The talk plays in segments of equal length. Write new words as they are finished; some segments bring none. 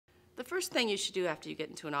first thing you should do after you get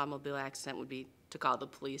into an automobile accident would be to call the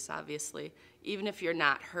police, obviously. Even if you're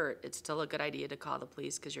not hurt, it's still a good idea to call the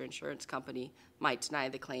police because your insurance company might deny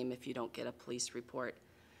the claim if you don't get a police report.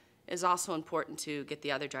 It's also important to get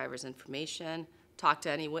the other driver's information, talk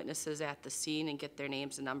to any witnesses at the scene and get their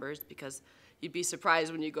names and numbers, because you'd be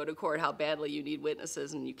surprised when you go to court how badly you need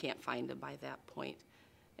witnesses and you can't find them by that point.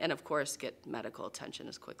 And of course, get medical attention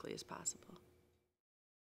as quickly as possible.